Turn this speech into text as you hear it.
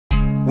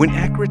When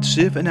accurate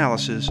sieve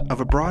analysis of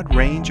a broad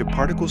range of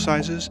particle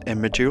sizes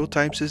and material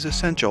types is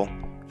essential,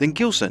 then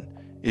Gilson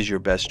is your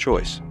best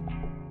choice.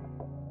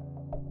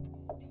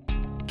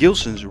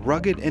 Gilson's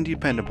rugged and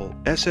dependable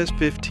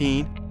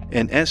SS-15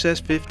 and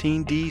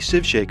SS-15D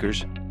sieve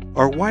shakers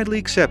are widely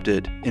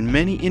accepted in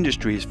many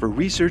industries for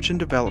research and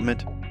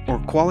development or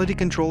quality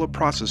control of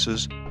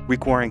processes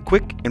requiring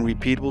quick and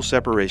repeatable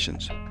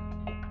separations.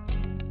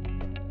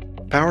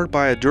 Powered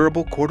by a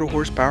durable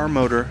quarter-horsepower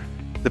motor,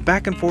 the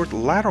back-and-forth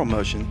lateral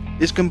motion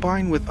is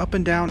combined with up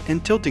and down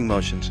and tilting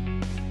motions,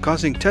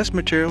 causing test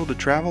material to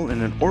travel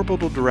in an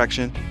orbital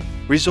direction,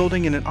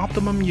 resulting in an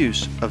optimum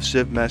use of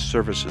sieve mesh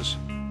surfaces.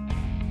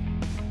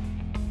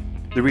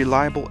 The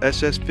reliable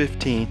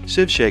SS-15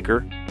 sieve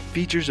shaker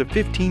features a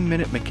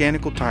 15-minute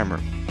mechanical timer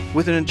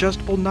with an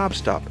adjustable knob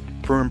stop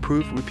for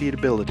improved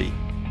repeatability,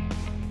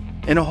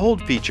 and a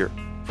hold feature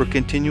for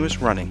continuous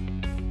running.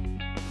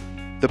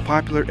 The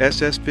popular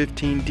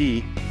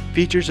SS-15D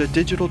features a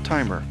digital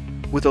timer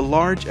with a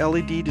large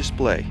LED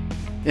display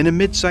and a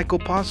mid-cycle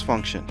pause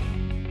function,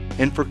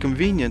 and for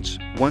convenience,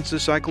 once the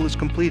cycle is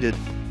completed,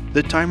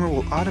 the timer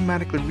will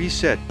automatically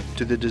reset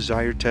to the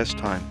desired test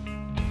time.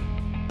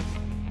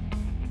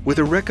 With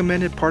a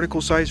recommended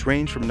particle size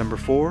range from number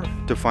 4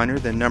 to finer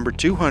than number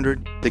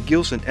 200, the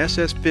Gilson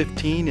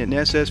SS-15 and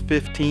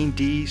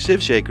SS-15D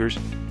sieve shakers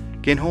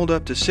can hold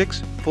up to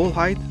 6 full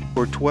height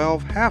or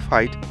 12 half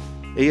height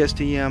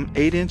ASTM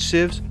 8-inch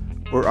sieves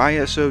or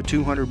ISO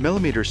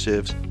 200mm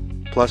sieves,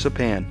 plus a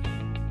pan.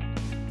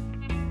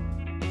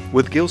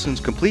 With Gilson's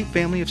complete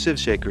family of sieve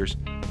shakers,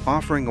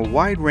 offering a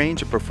wide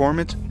range of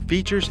performance,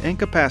 features, and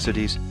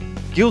capacities,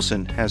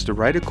 Gilson has the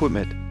right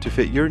equipment to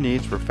fit your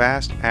needs for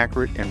fast,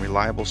 accurate, and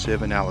reliable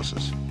sieve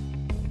analysis.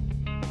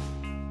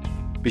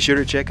 Be sure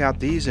to check out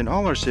these and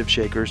all our sieve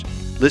shakers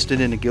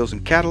listed in the Gilson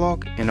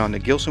catalog and on the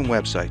Gilson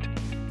website.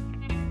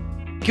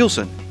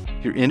 Gilson,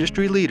 your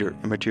industry leader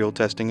in material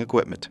testing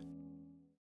equipment.